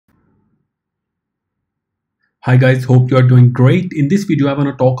Hi guys, hope you are doing great. In this video, I want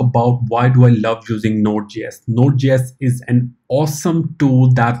to talk about why do I love using Node.js. Node.js is an awesome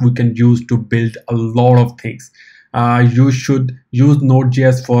tool that we can use to build a lot of things. You should use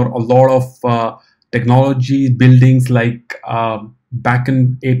Node.js for a lot of technology buildings like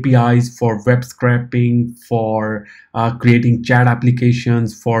backend APIs for web scraping, for creating chat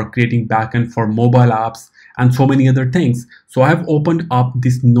applications, for creating backend for mobile apps, and so many other things. So I have opened up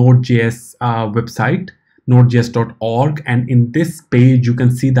this Node.js website, nodejs.org, and in this page you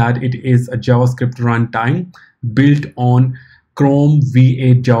can see that it is a JavaScript runtime built on Chrome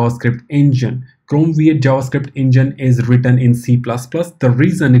V8 JavaScript engine. Chrome V8 JavaScript engine is written in C++. The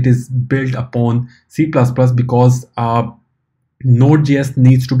reason it is built upon C++ because Node.js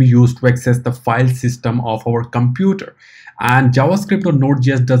needs to be used to access the file system of our computer, and JavaScript or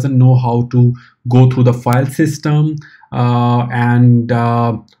Node.js doesn't know how to go through the file system and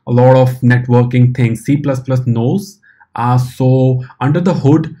a lot of networking things. C++ knows. So under the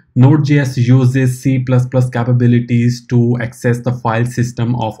hood, Node.js uses C++ capabilities to access the file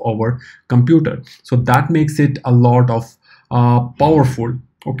system of our computer. So that makes it a lot of powerful.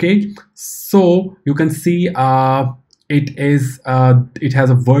 Okay, so you can see it has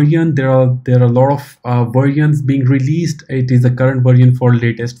a version. There are a lot of versions being released. It is the current version for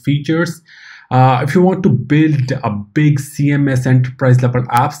latest features. If you want to build a big CMS enterprise level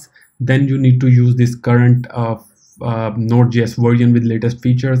apps, then you need to use this current Node.js version with latest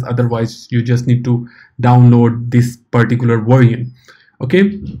features. Otherwise, you just need to download this particular version.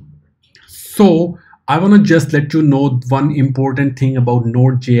 Okay, so I want to just let you know one important thing about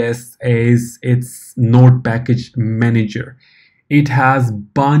Node.js is its Node package manager. It has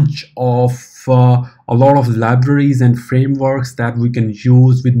bunch of a lot of libraries and frameworks that we can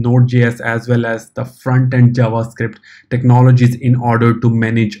use with Node.js, as well as the front-end JavaScript technologies in order to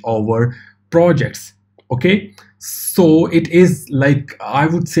manage our projects. Okay, so it is, like, I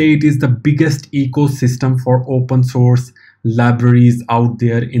would say it is the biggest ecosystem for open source libraries out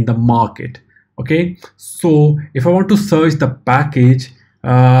there in the market. Okay, so if I want to search the package,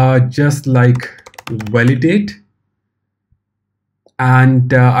 just like validate,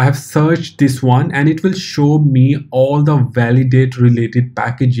 and I have searched this one, and it will show me all the validate related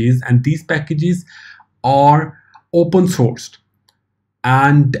packages, and these packages are open sourced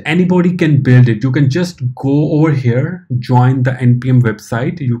and anybody can build it. You can just go over here, join the npm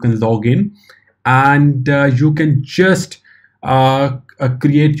website, you can log in, and you can just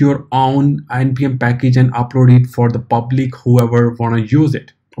create your own npm package and upload it for the public, whoever want to use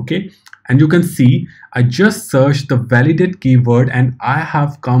it. Okay, and you can see I just searched the validate keyword and I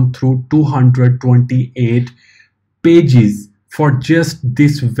have come through 228 pages for just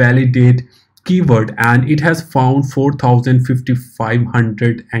this validate keyword, and it has found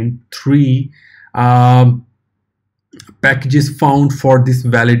 4,503 packages found for this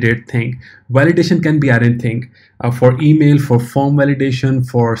validate thing. Validation can be anything, for email, for form validation,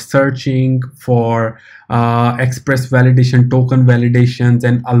 for searching, for express validation, token validations,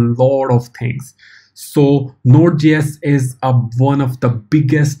 and a lot of things. So Node.js is one of the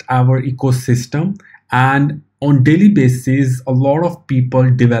biggest ever ecosystem, and on daily basis a lot of people,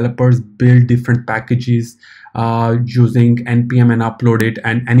 developers, build different packages using npm and upload it,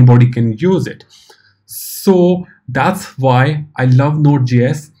 and anybody can use it. So that's why I love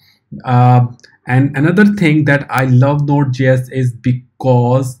Node.js. And another thing that I love Node.js is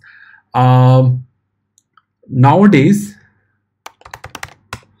because nowadays,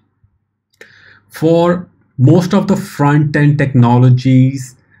 for most of the front-end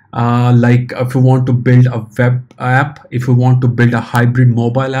technologies, like if you want to build a web app, if you want to build a hybrid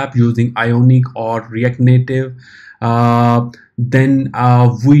mobile app using Ionic or React Native, then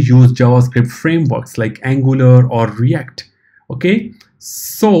we use JavaScript frameworks like Angular or React. Okay,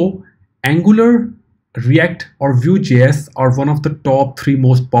 so Angular, React, or Vue.js are one of the top 3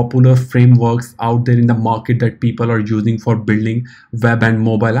 most popular frameworks out there in the market that people are using for building web and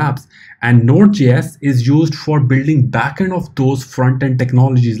mobile apps. And Node.js is used for building backend of those front-end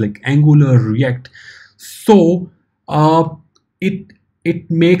technologies like Angular, React. So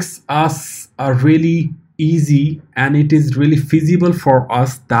it makes us really easy, and it is really feasible for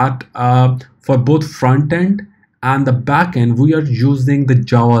us that for both front-end and the backend we are using the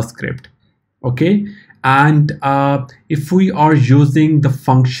JavaScript. Okay, and if we are using the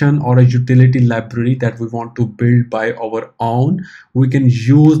function or a utility library that we want to build by our own, we can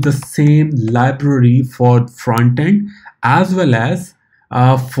use the same library for front end as well as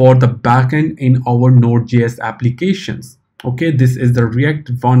for the backend in our Node.js applications. Okay, this is the React,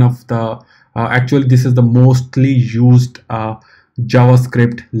 one of the actually this is the mostly used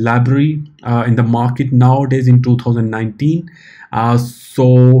JavaScript library in the market nowadays in 2019.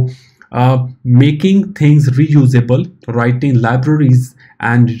 Making things reusable, writing libraries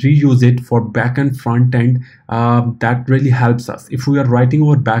and reuse it for backend, front end, that really helps us. If we are writing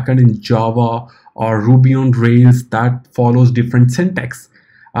our backend in Java or Ruby on Rails, that follows different syntax.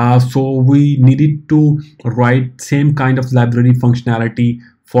 So we needed to write same kind of library functionality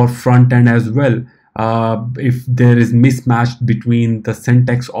for front end as well, if there is mismatch between the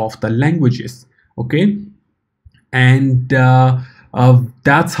syntax of the languages. Okay, and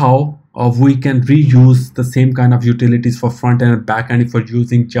that's how we can reuse the same kind of utilities for front end and back end if we're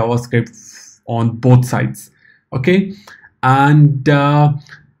using JavaScript on both sides. Okay, and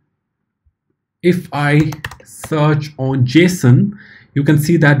if I search on JSON, you can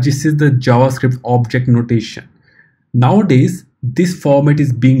see that this is the JavaScript object notation. Nowadays, this format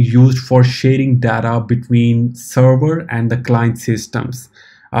is being used for sharing data between server and the client systems.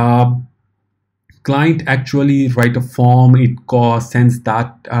 Client actually write a form, it sends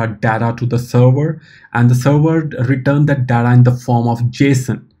that data to the server, and the server return that data in the form of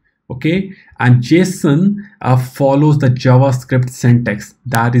JSON. Okay, and JSON follows the JavaScript syntax,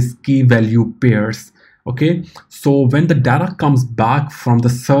 that is key value pairs. Okay, so when the data comes back from the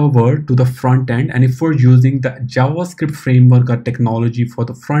server to the front end, and if we're using the JavaScript framework or technology for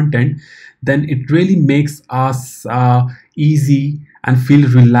the front end, then it really makes us easy and feel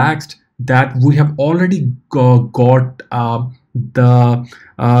relaxed that we have already got the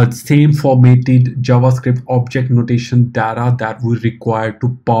same formatted JavaScript object notation data that we require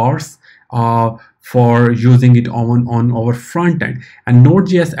to parse for using it on our front end. And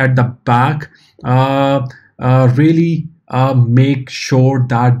Node.js at the back really make sure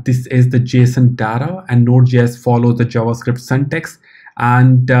that this is the JSON data, and Node.js follows the JavaScript syntax.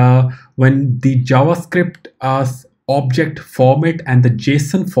 And when the JavaScript object format and the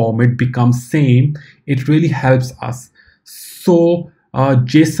JSON format becomes same, it really helps us. So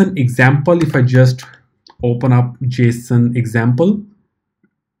JSON example, if I just open up JSON example,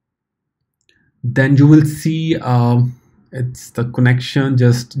 then you will see it's the connection,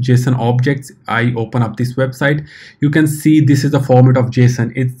 just JSON objects. I open up this website, you can see this is the format of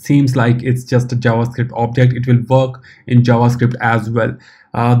JSON. It seems like it's just a JavaScript object. It will work in JavaScript as well.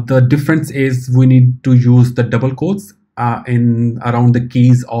 The difference is we need to use the double quotes in around the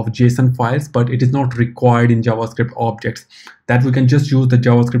keys of JSON files, but it is not required in JavaScript objects. That we can just use the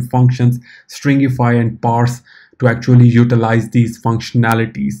JavaScript functions, stringify and parse to actually utilize these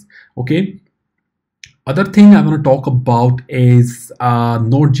functionalities. Okay. Other thing I want to talk about is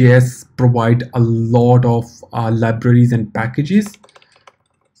Node.js provide a lot of libraries and packages.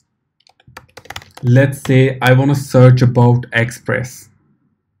 Let's say I want to search about Express.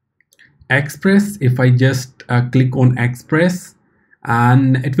 If I just click on Express,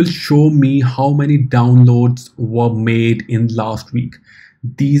 and it will show me how many downloads were made in last week.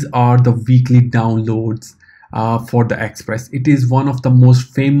 These are the weekly downloads for the Express. It is one of the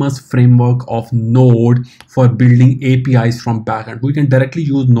most famous framework of Node for building APIs from backend. We can directly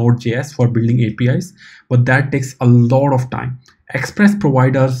use Node.js for building APIs, but that takes a lot of time. Express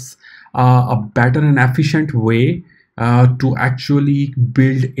provides us a better and efficient way to actually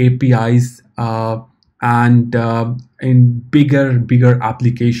build APIs and in bigger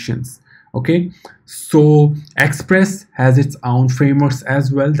applications. Okay, so Express has its own frameworks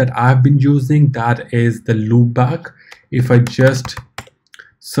as well that I've been using. That is the Loopback. If I just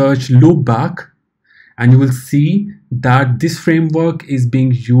search Loopback, and you will see that this framework is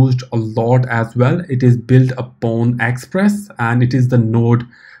being used a lot as well. It is built upon Express, and it is the Node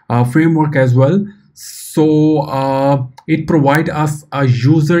framework as well. So it provides us a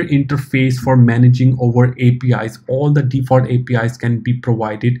user interface for managing our APIs. All the default APIs can be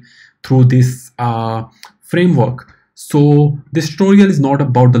provided through this framework. So this tutorial is not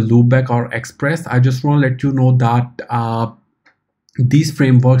about the Loopback or Express. I just want to let you know that these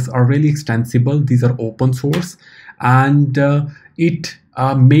frameworks are really extensible. These are open source, and it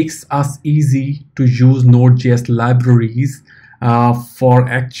makes us easy to use Node.js libraries for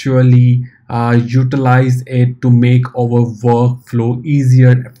actually utilize it to make our workflow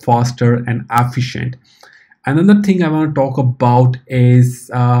easier, faster, and efficient. Another thing I want to talk about is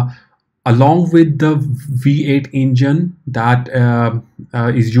along with the V8 engine that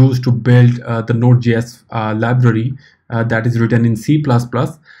is used to build the Node.js library that is written in C++,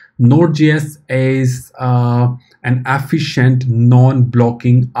 Node.js is an efficient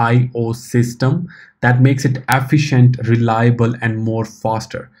non-blocking I/O system that makes it efficient, reliable, and more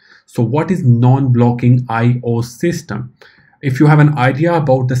faster. So what is non-blocking I/O system? If you have an idea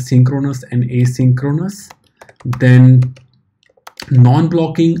about the synchronous and asynchronous, then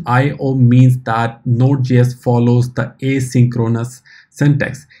Non-blocking IO means that Node.js follows the asynchronous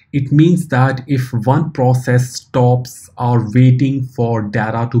syntax. It means that if one process stops or waiting for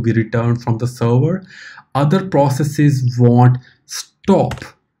data to be returned from the server, other processes won't stop.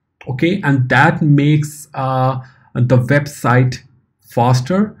 Okay, and that makes the website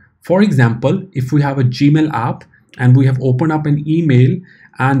faster. For example, if we have a Gmail app and we have opened up an email,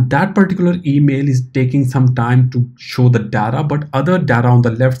 and that particular email is taking some time to show the data, but other data on the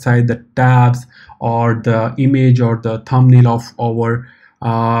left side, the tabs or the image or the thumbnail of our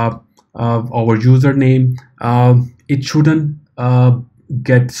username, it shouldn't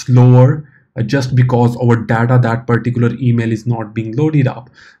get slower just because our data, that particular email, is not being loaded up.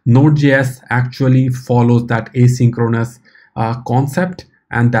 Node.js actually follows that asynchronous concept,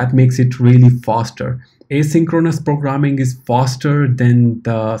 and that makes it really faster. Asynchronous programming is faster than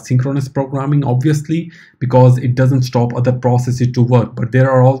the synchronous programming, obviously, because it doesn't stop other processes to work. But there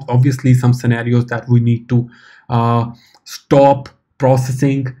are obviously some scenarios that we need to stop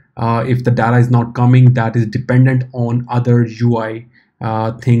processing if the data is not coming, that is dependent on other UI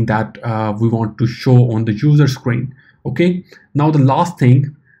thing that we want to show on the user screen. Okay, now the last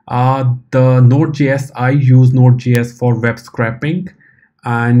thing, the Node.js, I use Node.js for web scraping,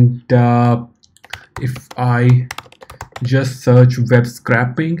 and if I just search web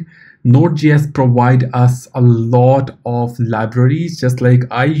scraping, Node.js provide us a lot of libraries. Just like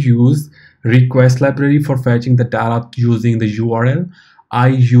I use request library for fetching the data using the URL, I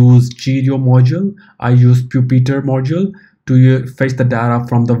use Cheerio module, I use Puppeteer module to fetch the data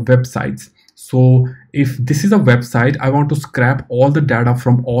from the websites. So if this is a website, I want to scrap all the data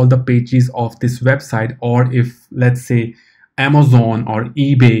from all the pages of this website, or if, let's say, Amazon or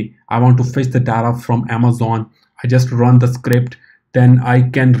eBay, I want to fetch the data from Amazon, I just run the script. Then I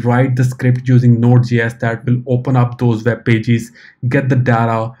can write the script using Node.js that will open up those web pages, get the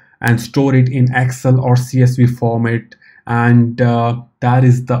data and store it in Excel or CSV format, and that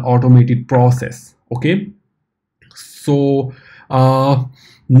is the automated process. Okay, so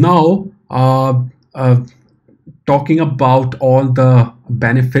now talking about all the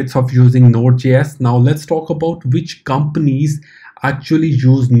benefits of using Node.js, now let's talk about which companies actually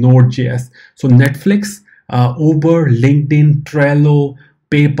use Node.js. So Netflix, Uber, LinkedIn, Trello,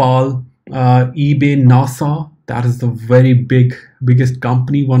 PayPal, eBay, NASA, that is the very biggest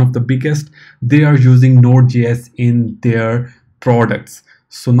company, one of the biggest. They are using Node.js in their products.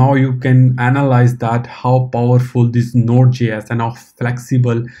 So now you can analyze that how powerful this Node.js and how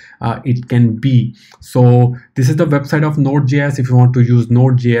flexible it can be. So this is the website of Node.js. If you want to use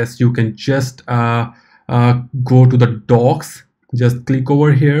Node.js, you can just go to the docs, just click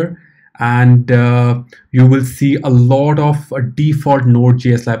over here, and you will see a lot of default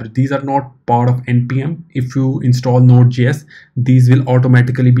Node.js libraries. These are not part of NPM. If you install Node.js, these will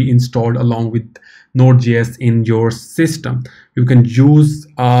automatically be installed along with Node.js in your system. You can use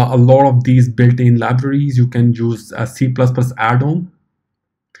a lot of these built-in libraries. You can use a C++ add-on,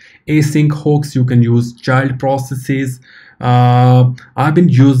 async hooks, you can use child processes. I've been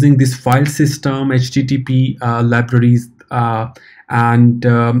using this file system, HTTP libraries, and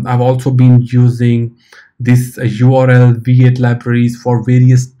I've also been using this URL V8 libraries for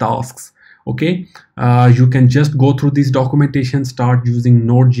various tasks. Okay, you can just go through this documentation, start using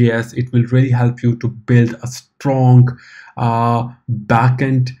Node.js. It will really help you to build a strong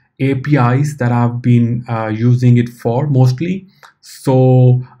backend APIs that I've been using it for mostly.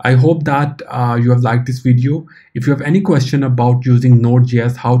 So I hope that you have liked this video. If you have any question about using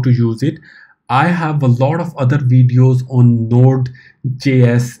Node.js, how to use it, I have a lot of other videos on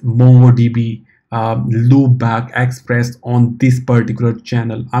Node.js, MongoDB, Loopback, Express on this particular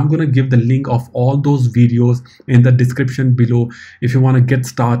channel. I'm gonna give the link of all those videos in the description below if you want to get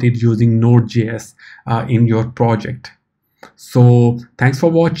started using Node.js in your project. So thanks for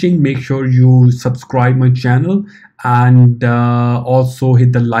watching. Make sure you subscribe my channel, and also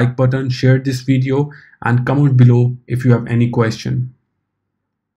hit the like button, share this video, and comment below if you have any question.